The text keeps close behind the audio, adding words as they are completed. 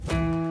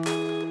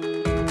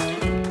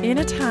In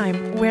a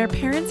time where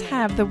parents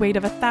have the weight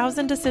of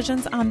 1,000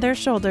 decisions on their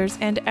shoulders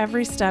and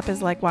every step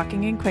is like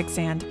walking in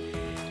quicksand,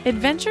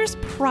 adventure's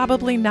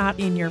probably not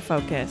in your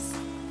focus.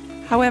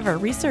 However,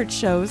 research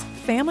shows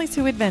families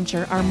who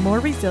adventure are more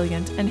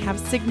resilient and have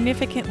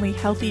significantly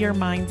healthier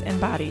minds and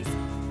bodies.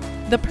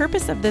 The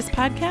purpose of this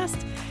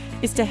podcast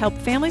is to help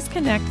families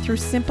connect through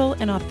simple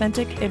and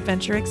authentic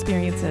adventure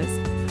experiences.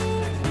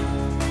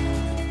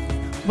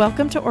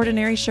 Welcome to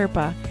Ordinary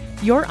Sherpa,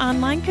 your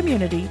online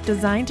community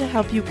designed to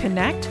help you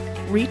connect,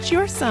 reach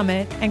your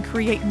summit, and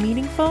create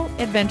meaningful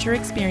adventure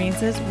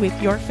experiences with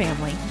your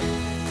family.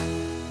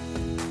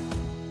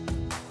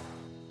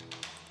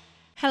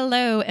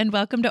 Hello, and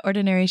welcome to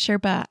Ordinary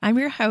Sherpa. I'm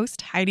your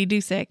host, Heidi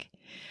Dusick.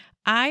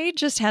 I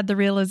just had the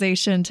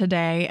realization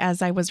today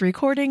as I was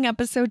recording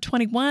episode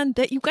 21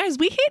 that you guys,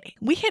 we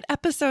hit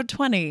episode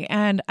 20,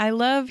 and I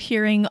love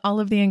hearing all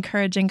of the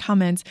encouraging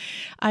comments.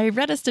 I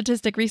read a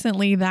statistic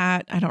recently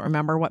that I don't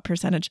remember what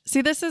percentage.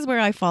 See, this is where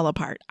I fall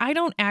apart. I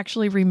don't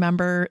actually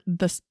remember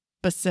the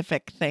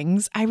specific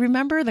things. I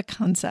remember the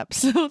concept.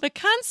 So the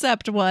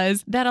concept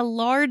was that a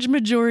large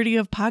majority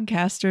of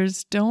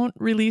podcasters don't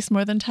release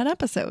more than 10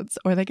 episodes,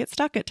 or they get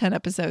stuck at 10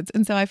 episodes.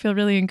 And so I feel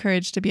really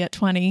encouraged to be at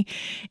 20.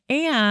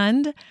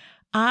 And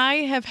I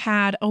have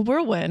had a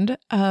whirlwind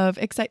of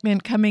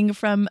excitement coming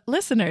from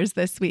listeners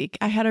this week.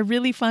 I had a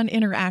really fun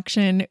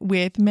interaction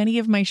with many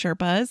of my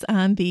Sherpas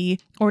on the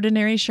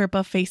Ordinary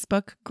Sherpa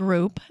Facebook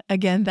group.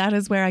 Again, that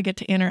is where I get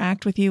to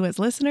interact with you as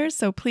listeners,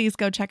 so please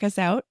go check us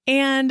out.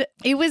 And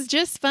it was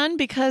just fun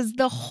because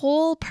the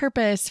whole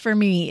purpose for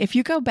me, if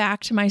you go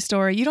back to my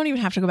story, you don't even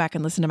have to go back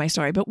and listen to my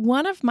story, but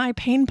one of my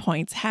pain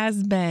points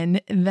has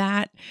been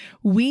that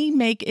we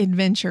make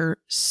adventure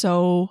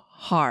so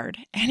hard,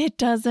 and it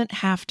doesn't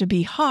have to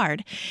be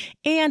hard.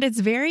 And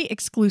it's very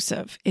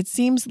exclusive. It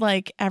seems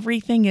like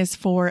everything is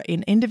for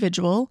an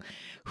individual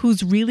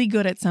who's really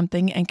good at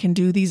something and can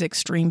do these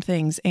extreme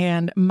things.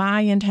 And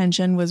my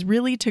intention was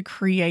really to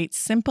create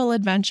simple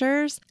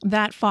adventures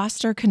that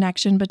foster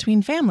connection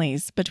between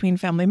families, between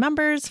family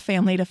members,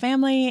 family to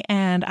family.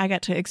 And I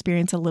got to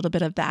experience a little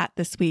bit of that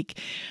this week.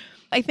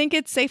 I think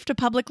it's safe to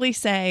publicly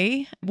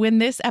say when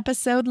this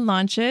episode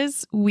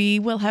launches, we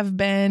will have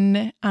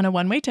been on a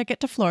one-way ticket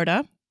to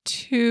Florida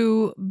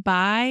to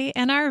buy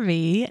an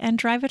RV and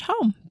drive it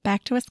home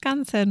back to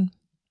Wisconsin.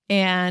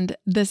 And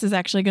this is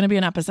actually going to be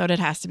an episode. It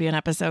has to be an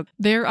episode.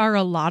 There are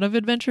a lot of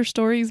adventure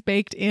stories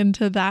baked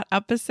into that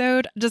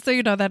episode. Just so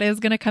you know, that is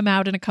going to come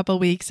out in a couple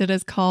weeks. It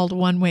is called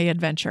One Way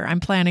Adventure. I'm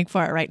planning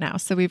for it right now.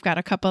 So we've got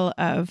a couple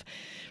of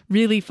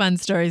really fun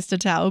stories to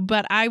tell.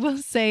 But I will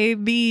say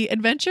the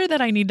adventure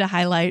that I need to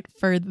highlight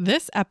for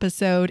this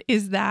episode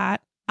is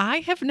that I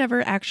have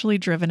never actually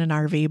driven an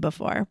RV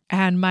before,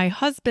 and my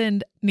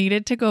husband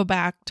needed to go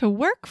back to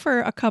work for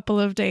a couple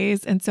of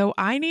days, and so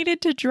I needed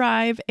to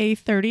drive a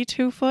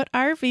 32-foot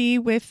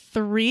RV with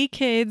 3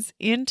 kids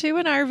into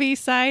an RV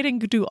site and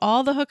do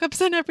all the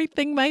hookups and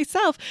everything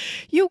myself.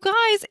 You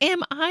guys,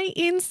 am I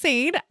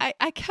insane?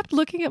 I kept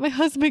looking at my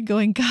husband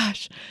going,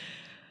 gosh,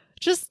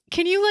 just,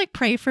 can you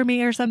pray for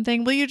me or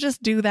something? Will you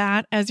just do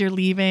that as you're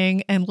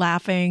leaving and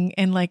laughing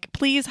and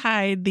please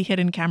hide the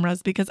hidden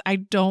cameras because I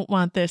don't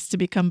want this to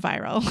become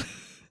viral.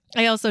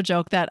 I also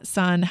joke that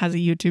Son has a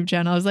YouTube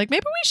channel. I was like,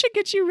 maybe we should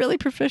get you really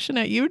proficient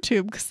at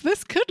YouTube because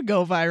this could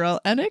go viral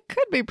and it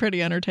could be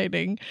pretty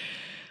entertaining.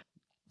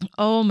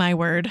 Oh my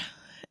word.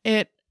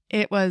 It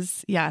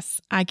was,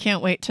 yes, I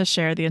can't wait to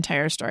share the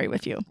entire story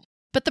with you.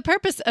 But the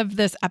purpose of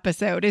this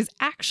episode is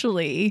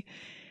actually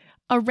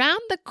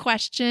around the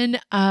question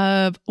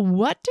of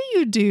what do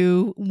you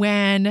do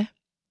when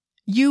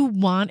you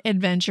want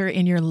adventure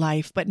in your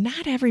life, but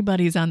not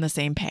everybody's on the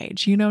same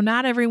page.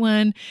 Not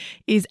everyone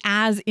is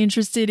as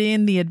interested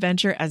in the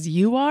adventure as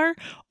you are,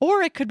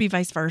 or it could be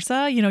vice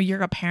versa.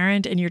 You're a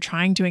parent and you're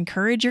trying to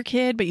encourage your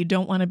kid, but you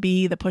don't want to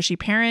be the pushy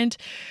parent.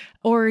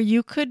 Or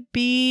you could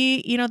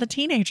be, the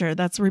teenager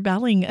that's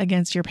rebelling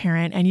against your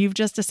parent, and you've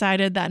just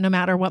decided that no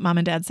matter what mom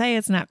and dad say,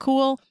 it's not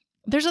cool.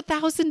 There's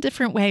 1,000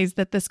 different ways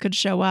that this could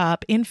show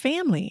up in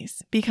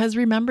families, because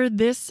remember,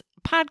 this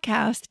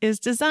podcast is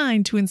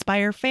designed to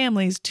inspire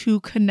families to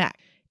connect.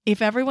 If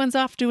everyone's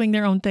off doing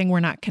their own thing, we're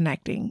not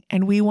connecting,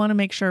 and we want to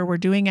make sure we're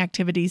doing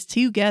activities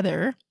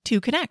together to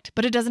connect,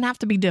 but it doesn't have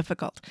to be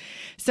difficult.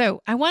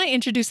 So I want to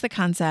introduce the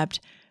concept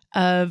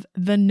of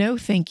the no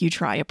thank you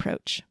try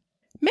approach.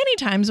 Many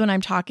times when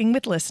I'm talking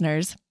with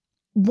listeners,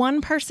 one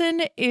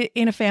person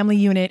in a family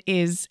unit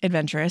is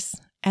adventurous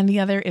and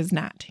the other is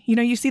not.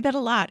 You see that a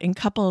lot in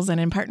couples and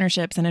in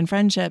partnerships and in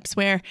friendships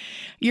where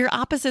your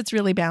opposites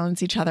really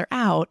balance each other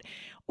out.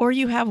 Or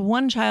you have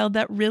one child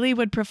that really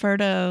would prefer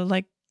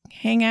to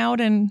hang out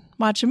and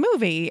watch a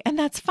movie, and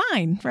that's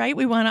fine, right?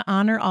 We want to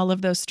honor all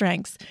of those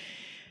strengths.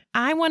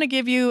 I want to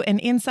give you an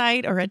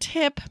insight or a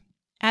tip.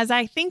 As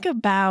I think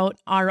about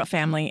our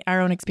family,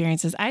 our own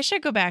experiences, I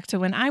should go back to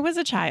when I was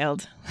a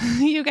child.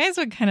 You guys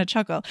would kind of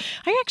chuckle.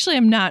 I actually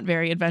am not a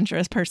very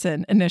adventurous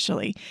person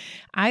initially.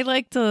 I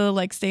like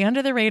to stay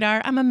under the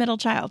radar. I'm a middle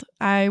child.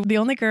 I'm the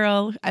only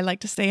girl. I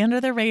like to stay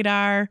under the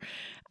radar.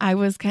 I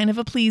was kind of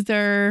a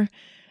pleaser.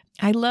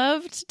 I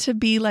loved to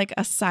be like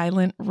a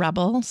silent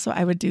rebel. So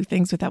I would do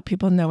things without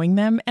people knowing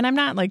them. And I'm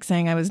not like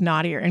saying I was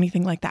naughty or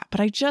anything like that, but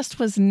I just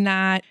was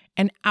not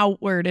an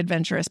outward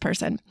adventurous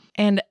person.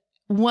 And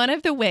one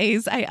of the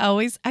ways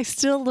I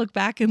still look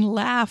back and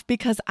laugh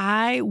because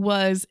I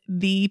was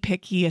the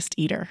pickiest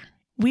eater.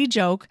 We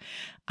joke,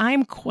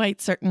 I'm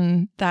quite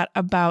certain that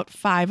about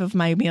 5 of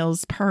my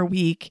meals per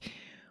week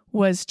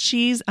was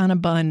cheese on a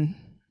bun.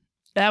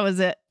 That was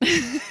it.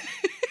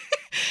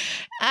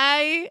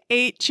 I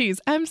ate cheese.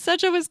 I'm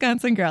such a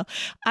Wisconsin girl.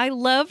 I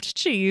loved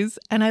cheese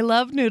and I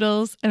loved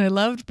noodles and I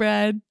loved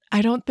bread.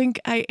 I don't think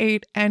I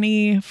ate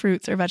any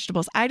fruits or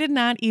vegetables. I did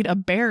not eat a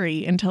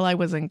berry until I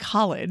was in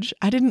college.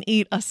 I didn't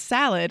eat a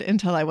salad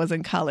until I was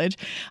in college.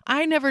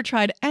 I never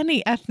tried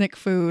any ethnic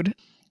food,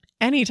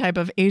 any type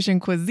of Asian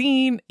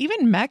cuisine,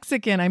 even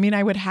Mexican. I mean,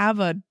 I would have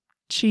a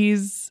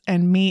cheese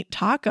and meat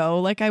taco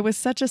like I was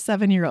such a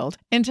 7-year-old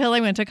until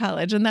I went to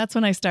college. And that's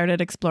when I started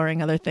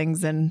exploring other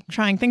things and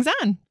trying things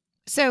on.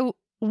 So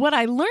what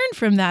I learned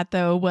from that,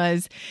 though,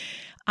 was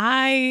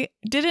I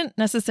didn't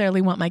necessarily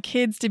want my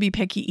kids to be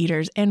picky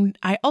eaters. And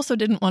I also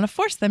didn't want to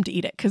force them to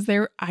eat it because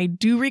I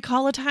do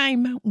recall a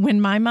time when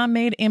my mom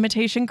made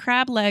imitation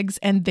crab legs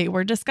and they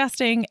were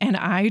disgusting and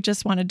I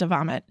just wanted to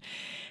vomit.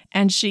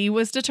 And she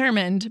was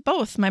determined,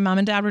 both my mom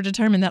and dad were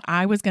determined that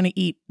I was going to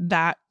eat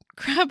that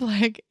crab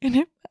leg. And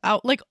it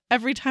out like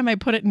every time I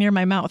put it near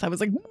my mouth, I was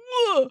like,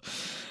 whoa,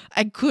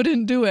 I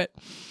couldn't do it.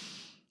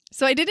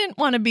 So I didn't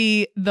want to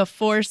be the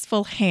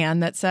forceful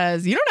hand that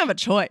says, you don't have a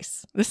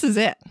choice. This is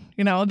it.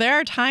 You know, there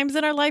are times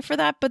in our life for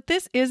that, but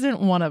this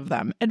isn't one of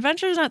them.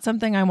 Adventure is not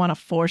something I want to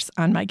force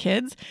on my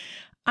kids.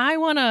 I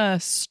want to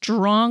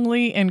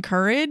strongly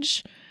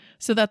encourage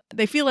so that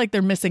they feel like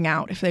they're missing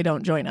out if they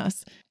don't join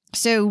us.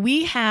 So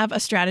we have a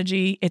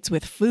strategy. It's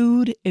with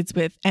food. It's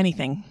with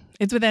anything.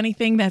 It's with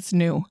anything that's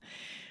new.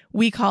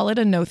 We call it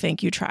a no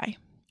thank you try,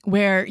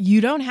 where you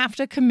don't have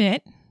to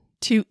commit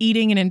to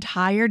eating an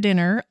entire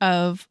dinner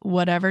of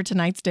whatever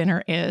tonight's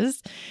dinner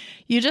is.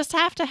 You just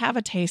have to have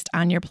a taste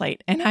on your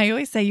plate. And I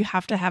always say you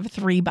have to have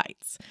 3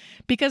 bites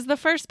because the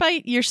first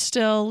bite, you're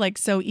still like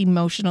so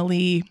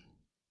emotionally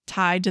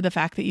tied to the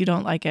fact that you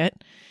don't like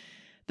it.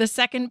 The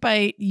second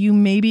bite, you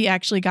maybe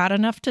actually got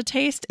enough to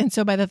taste. And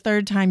so by the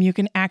third time, you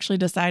can actually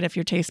decide if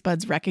your taste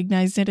buds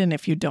recognize it and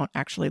if you don't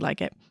actually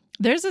like it.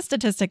 There's a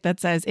statistic that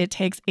says it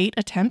takes 8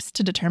 attempts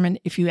to determine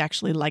if you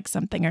actually like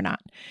something or not.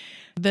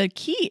 The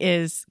key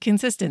is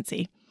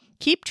consistency.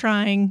 Keep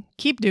trying,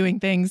 keep doing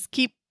things,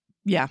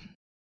 And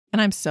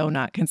I'm so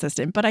not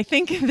consistent, but I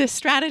think this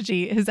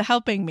strategy is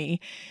helping me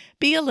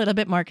be a little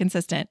bit more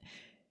consistent.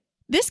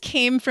 This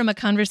came from a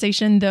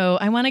conversation, though.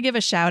 I want to give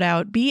a shout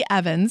out. Bea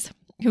Evans,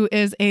 who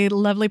is a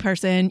lovely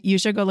person. You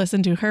should go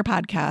listen to her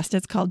podcast.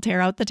 It's called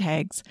Tear Out the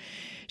Tags.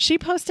 She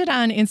posted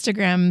on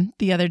Instagram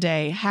the other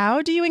day,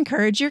 how do you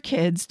encourage your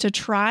kids to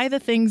try the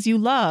things you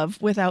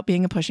love without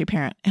being a pushy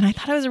parent? And I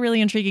thought it was a really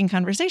intriguing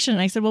conversation.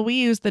 And I said, well, we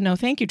use the no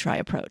thank you try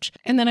approach.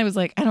 And then I was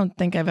like, I don't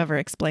think I've ever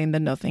explained the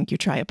no thank you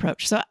try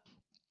approach. So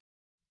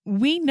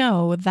we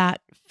know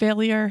that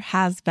failure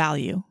has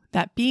value,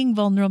 that being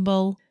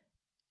vulnerable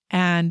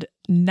and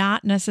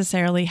not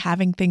necessarily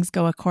having things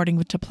go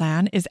according to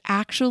plan is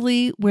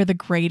actually where the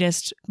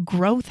greatest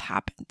growth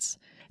happens.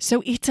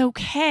 So it's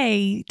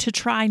okay to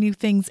try new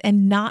things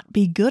and not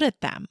be good at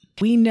them.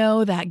 We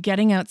know that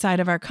getting outside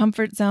of our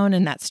comfort zone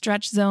and that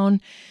stretch zone,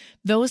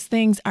 those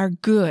things are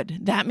good.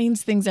 That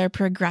means things are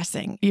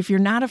progressing. If you're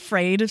not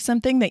afraid of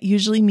something, that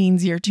usually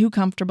means you're too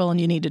comfortable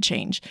and you need to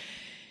change.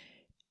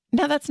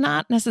 Now, that's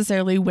not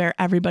necessarily where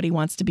everybody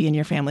wants to be in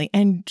your family.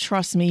 And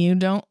trust me, you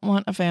don't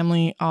want a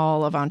family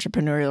all of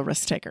entrepreneurial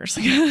risk takers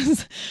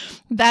because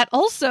that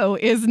also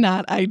is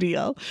not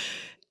ideal.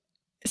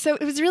 So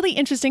it was a really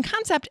interesting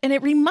concept. And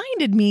it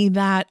reminded me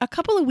that a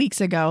couple of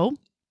weeks ago,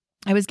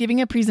 I was giving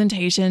a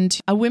presentation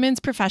to a women's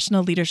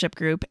professional leadership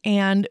group.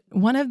 And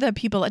one of the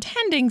people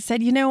attending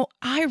said,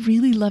 I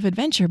really love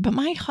adventure, but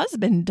my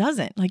husband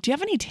doesn't. Like, do you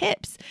have any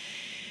tips?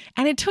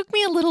 And it took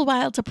me a little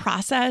while to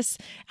process.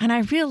 And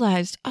I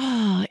realized,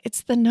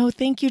 it's the no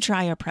thank you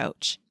try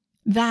approach.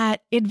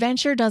 That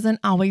adventure doesn't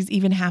always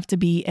even have to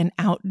be an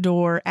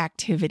outdoor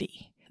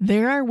activity.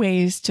 There are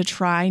ways to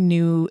try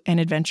new and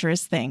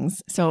adventurous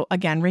things. So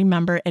again,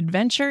 remember,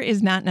 adventure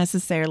is not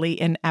necessarily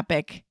an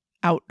epic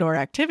outdoor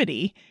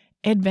activity.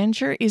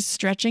 Adventure is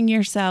stretching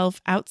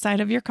yourself outside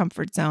of your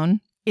comfort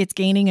zone. It's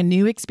gaining a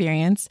new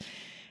experience.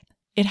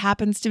 It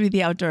happens to be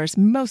the outdoors,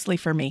 mostly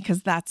for me,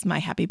 because that's my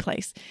happy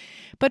place.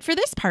 But for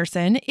this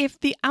person, if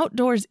the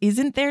outdoors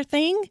isn't their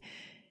thing,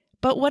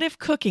 but what if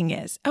cooking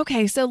is?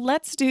 Okay, so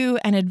let's do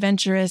an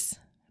adventurous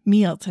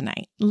meal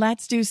tonight.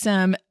 Let's do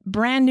some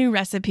brand new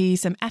recipe,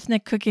 some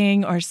ethnic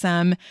cooking, or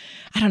something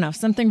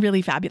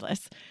really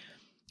fabulous.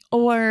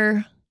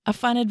 Or a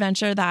fun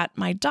adventure that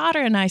my daughter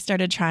and I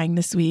started trying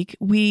this week.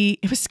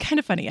 It was kind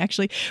of funny,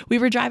 actually. We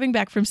were driving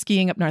back from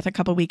skiing up north a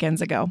couple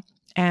weekends ago,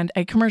 and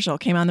a commercial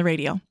came on the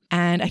radio.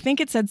 And I think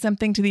it said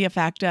something to the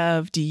effect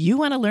of, do you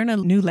want to learn a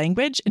new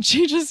language? And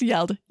she just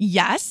yelled,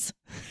 yes.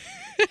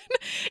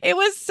 It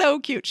was so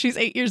cute. She's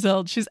 8 years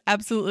old. She's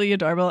absolutely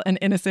adorable and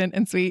innocent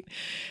and sweet.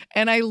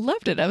 And I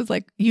loved it. I was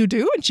like, you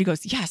do? And she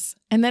goes, yes.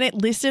 And then it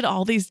listed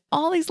all these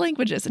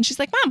languages. And she's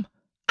like, Mom,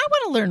 I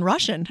want to learn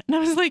Russian. And I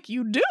was like,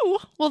 you do?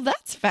 Well,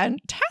 that's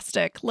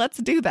fantastic. Let's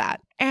do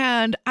that.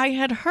 And I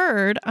had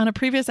heard on a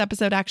previous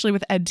episode, actually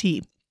with Ed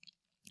T,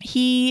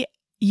 he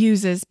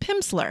uses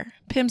Pimsleur.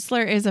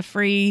 Pimsleur is a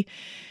free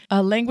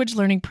language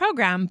learning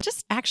program.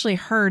 Just actually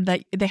heard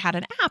that they had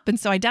an app. And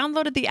so I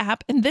downloaded the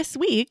app. And this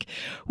week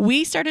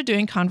we started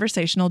doing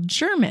conversational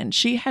German.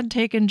 She had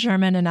taken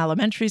German in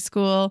elementary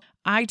school.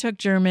 I took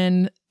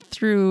German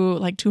through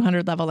like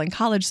 200 level in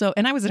college.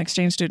 And I was an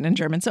exchange student in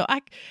German. So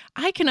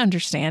I can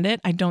understand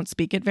it. I don't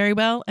speak it very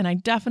well. And I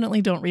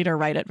definitely don't read or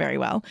write it very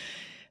well.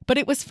 But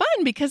it was fun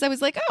because I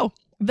was like, oh,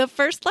 the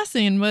first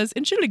lesson was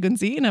Entschuldigen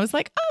Sie. And I was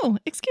like, oh,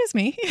 excuse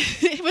me.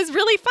 It was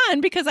really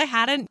fun because I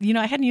hadn't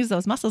used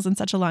those muscles in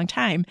such a long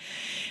time.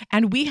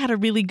 And we had a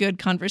really good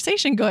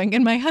conversation going.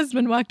 And my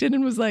husband walked in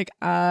and was like,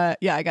 yeah,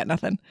 I got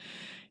nothing.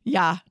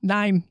 Yeah,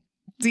 9.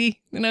 Z.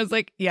 And I was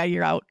like, yeah,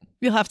 you're out.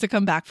 You'll have to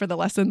come back for the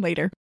lesson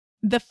later.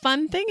 The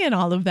fun thing in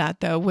all of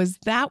that, though, was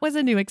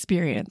a new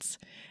experience.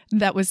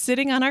 That was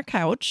sitting on our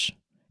couch.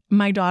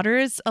 My daughter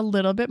is a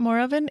little bit more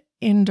of an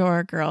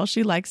indoor girl.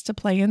 She likes to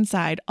play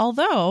inside,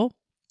 although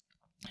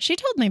she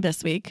told me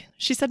this week,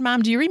 she said,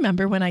 Mom, do you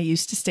remember when I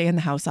used to stay in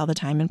the house all the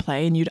time and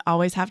play, and you'd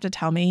always have to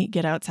tell me,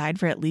 get outside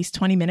for at least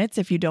 20 minutes.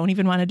 If you don't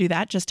even want to do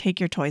that, just take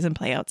your toys and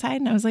play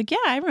outside. And I was like, yeah,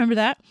 I remember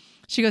that.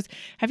 She goes,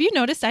 have you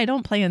noticed I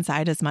don't play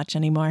inside as much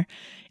anymore?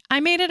 I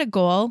made it a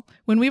goal.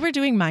 When we were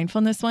doing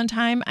mindfulness one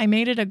time, I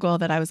made it a goal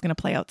that I was going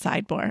to play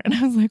outside more. And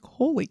I was like,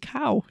 holy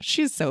cow,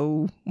 she's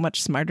so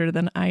much smarter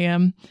than I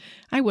am.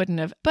 I wouldn't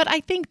have. But I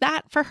think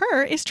that for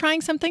her is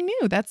trying something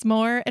new. That's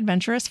more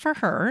adventurous for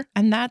her.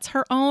 And that's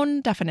her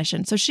own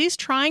definition. So she's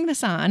trying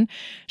this on.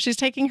 She's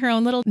taking her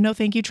own little no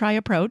thank you try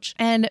approach.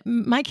 And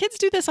my kids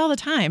do this all the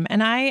time.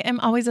 And I am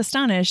always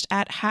astonished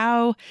at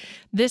how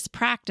this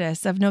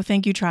practice of no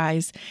thank you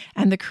tries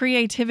and the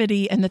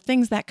creativity and the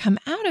things that come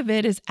out of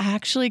it is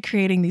actually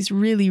creating these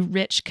really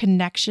rich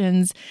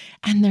connections.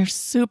 And they're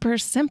super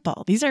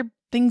simple. These are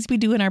things we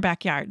do in our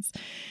backyards.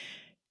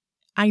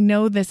 I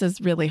know this is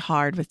really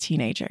hard with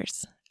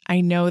teenagers. I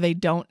know they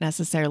don't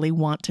necessarily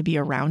want to be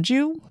around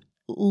you.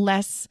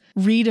 Let's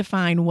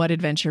redefine what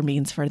adventure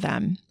means for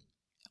them.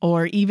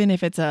 Or even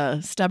if it's a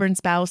stubborn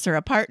spouse or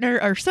a partner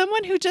or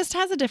someone who just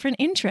has a different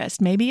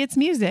interest. Maybe it's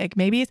music.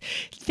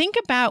 Think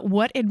about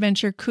what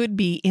adventure could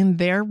be in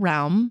their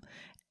realm.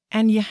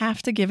 And you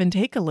have to give and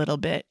take a little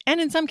bit.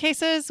 And in some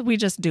cases, we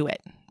just do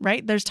it,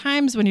 right? There's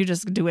times when you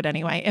just do it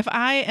anyway. If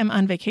I am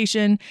on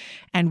vacation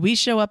and we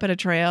show up at a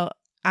trail,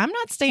 I'm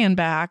not staying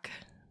back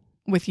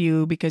with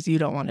you because you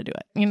don't want to do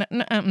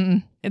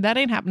it. That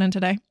ain't happening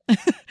today.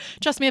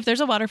 Trust me, if there's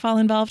a waterfall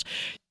involved,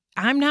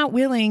 I'm not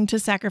willing to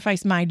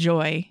sacrifice my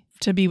joy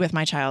to be with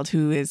my child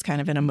who is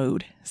kind of in a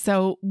mood.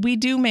 So we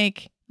do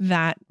make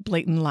that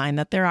blatant line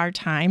that there are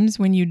times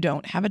when you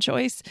don't have a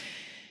choice.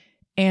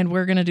 And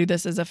we're going to do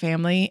this as a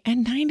family.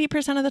 And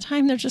 90% of the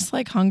time, they're just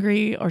like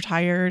hungry or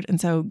tired. And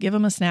so give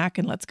them a snack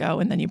and let's go.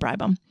 And then you bribe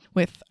them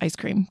with ice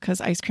cream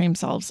because ice cream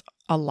solves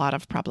a lot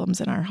of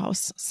problems in our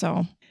house.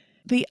 So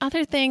the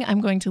other thing I'm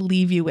going to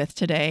leave you with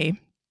today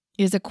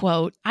is a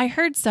quote. I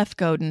heard Seth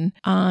Godin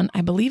on,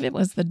 I believe it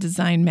was the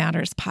Design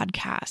Matters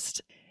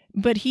podcast,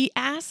 but he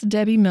asked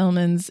Debbie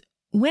Millmans,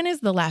 when is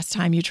the last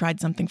time you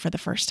tried something for the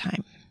first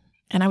time?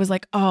 And I was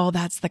like, oh,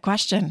 that's the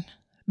question.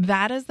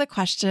 That is the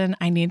question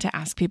I need to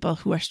ask people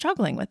who are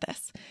struggling with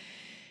this.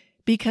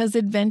 Because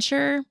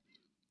adventure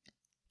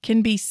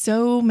can be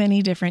so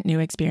many different new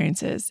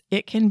experiences.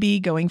 It can be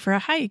going for a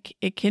hike.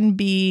 It can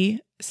be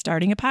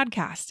starting a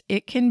podcast.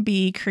 It can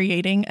be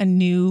creating a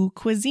new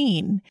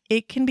cuisine.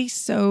 It can be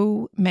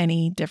so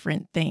many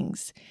different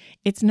things.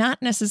 It's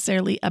not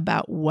necessarily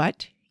about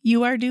what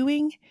you are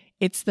doing.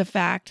 It's the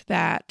fact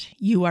that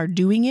you are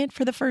doing it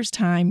for the first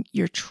time.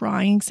 You're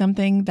trying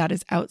something that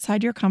is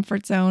outside your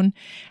comfort zone,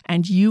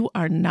 and you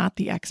are not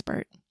the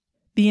expert.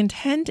 The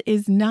intent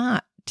is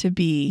not to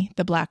be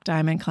the black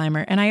diamond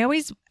climber. And I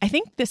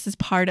think this is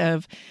part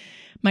of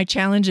my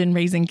challenge in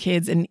raising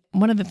kids. And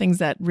one of the things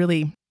that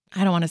really,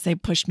 I don't want to say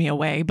pushed me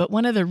away, but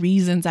one of the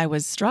reasons I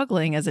was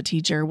struggling as a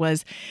teacher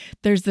was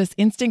there's this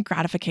instant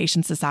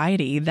gratification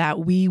society that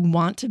we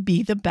want to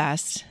be the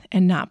best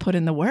and not put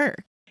in the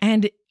work.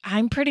 And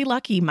I'm pretty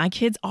lucky. My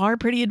kids are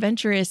pretty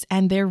adventurous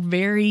and they're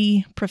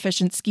very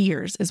proficient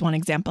skiers is one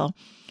example.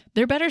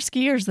 They're better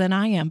skiers than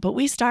I am, but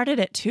we started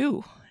at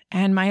 2.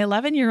 And my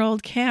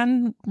 11-year-old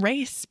can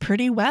race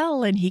pretty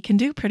well and he can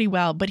do pretty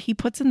well, but he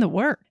puts in the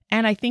work.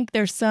 And I think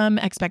there's some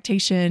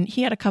expectation.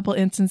 He had a couple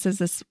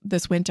instances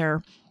this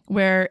winter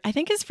where I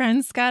think his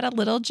friends got a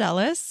little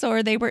jealous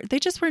or they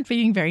just weren't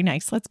being very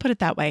nice. Let's put it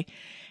that way.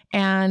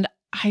 And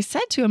I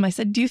said to him,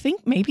 do you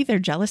think maybe they're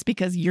jealous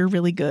because you're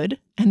really good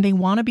and they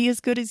want to be as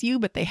good as you,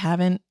 but they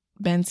haven't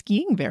been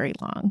skiing very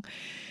long?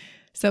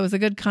 So it was a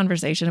good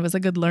conversation. It was a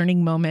good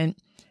learning moment.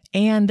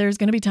 And there's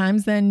going to be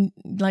times then,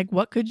 like,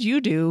 what could you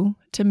do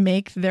to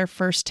make their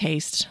first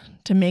taste,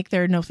 to make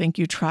their no thank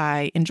you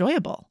try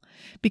enjoyable?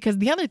 Because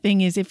the other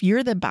thing is, if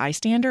you're the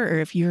bystander or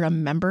if you're a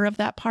member of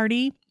that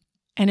party,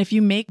 and if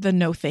you make the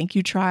no thank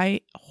you try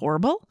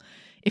horrible,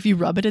 if you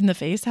rub it in the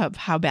face of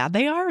how bad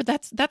they are,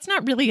 that's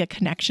not really a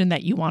connection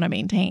that you want to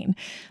maintain.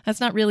 That's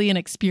not really an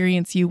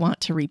experience you want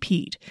to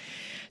repeat.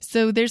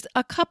 So there's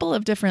a couple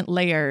of different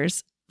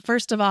layers.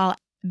 First of all,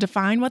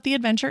 define what the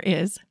adventure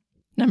is.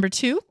 Number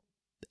 2,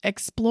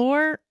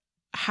 explore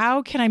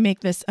how can I make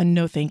this a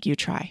no thank you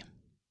try?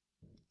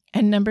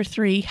 And number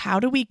 3,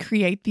 how do we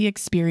create the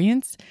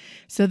experience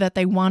so that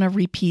they want to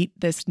repeat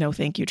this no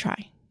thank you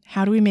try?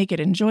 How do we make it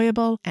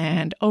enjoyable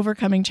and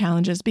overcoming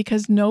challenges?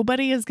 Because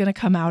nobody is going to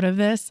come out of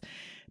this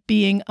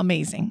being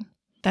amazing.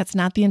 That's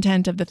not the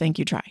intent of the thank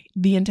you try.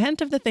 The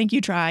intent of the thank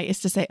you try is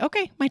to say,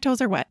 okay, my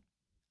toes are wet.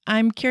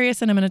 I'm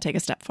curious and I'm going to take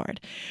a step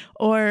forward.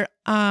 Or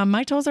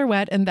my toes are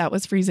wet and that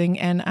was freezing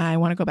and I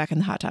want to go back in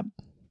the hot tub.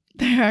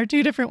 There are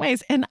 2 different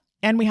ways. And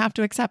we have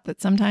to accept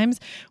that sometimes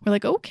we're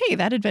like, okay,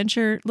 that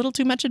adventure, little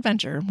too much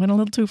adventure, went a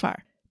little too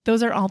far.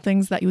 Those are all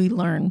things that we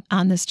learn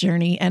on this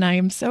journey. And I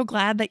am so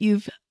glad that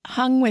you've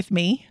hung with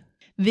me.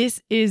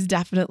 This is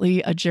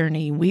definitely a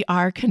journey. We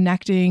are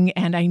connecting,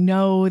 and I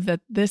know that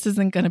this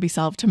isn't going to be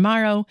solved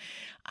tomorrow.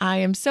 I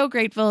am so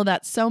grateful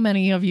that so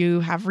many of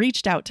you have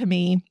reached out to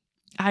me.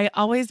 I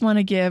always want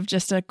to give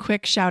just a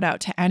quick shout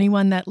out to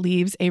anyone that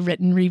leaves a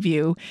written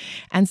review.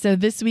 And so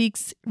this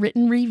week's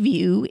written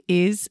review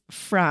is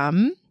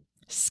from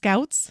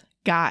Scout's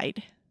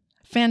Guide.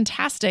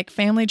 Fantastic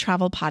family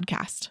travel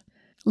podcast.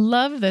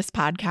 Love this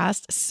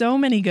podcast. So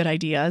many good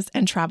ideas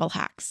and travel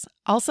hacks.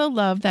 Also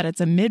love that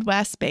it's a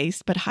Midwest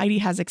based, but Heidi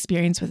has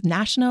experience with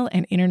national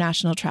and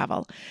international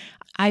travel.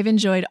 I've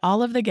enjoyed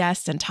all of the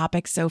guests and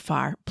topics so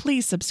far.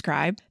 Please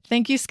subscribe.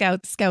 Thank you,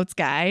 Scout's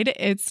Guide.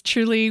 It's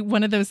truly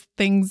one of those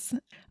things.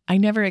 I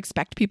never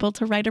expect people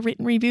to write a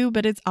written review,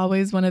 but it's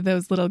always one of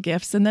those little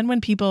gifts. And then when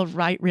people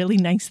write really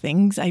nice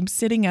things, I'm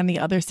sitting on the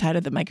other side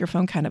of the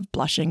microphone kind of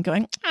blushing,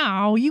 going,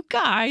 oh, you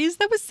guys,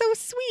 that was so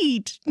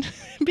sweet.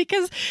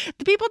 Because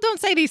the people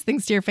don't say these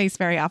things to your face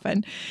very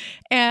often.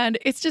 And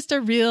it's just a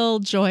real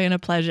joy and a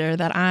pleasure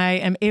that I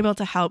am able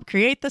to help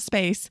create the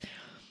space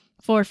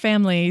for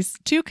families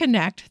to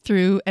connect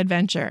through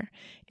adventure.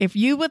 If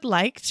you would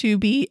like to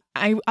be,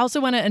 I also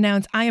want to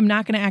announce I am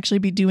not going to actually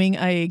be doing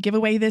a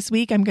giveaway this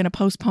week. I'm going to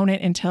postpone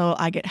it until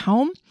I get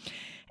home.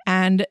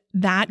 And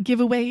that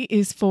giveaway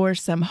is for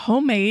some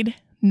homemade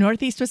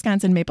Northeast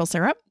Wisconsin maple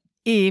syrup.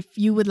 If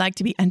you would like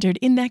to be entered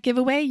in that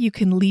giveaway, you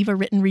can leave a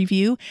written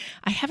review.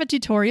 I have a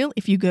tutorial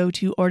if you go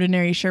to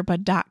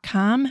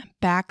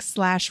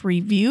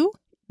ordinarysherpa.com/review.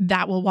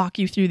 That will walk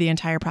you through the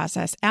entire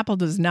process. Apple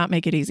does not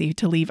make it easy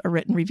to leave a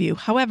written review.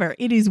 However,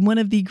 it is one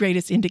of the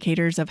greatest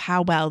indicators of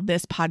how well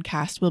this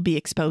podcast will be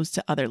exposed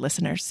to other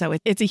listeners. So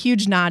it's a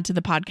huge nod to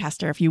the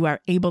podcaster if you are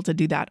able to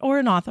do that, or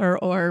an author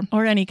or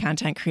any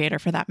content creator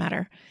for that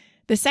matter.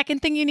 The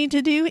second thing you need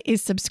to do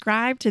is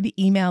subscribe to the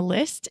email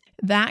list.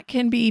 That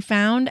can be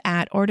found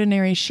at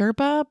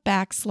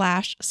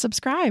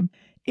ordinarysherpa.com/subscribe.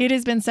 It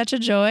has been such a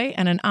joy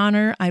and an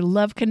honor. I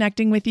love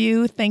connecting with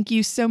you. Thank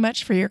you so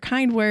much for your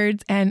kind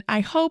words. And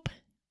I hope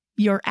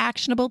your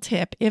actionable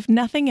tip, if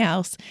nothing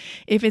else,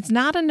 if it's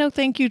not a no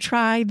thank you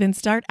try, then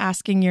start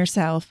asking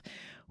yourself,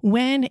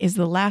 when is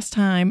the last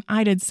time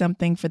I did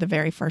something for the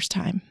very first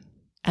time?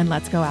 And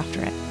let's go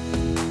after it.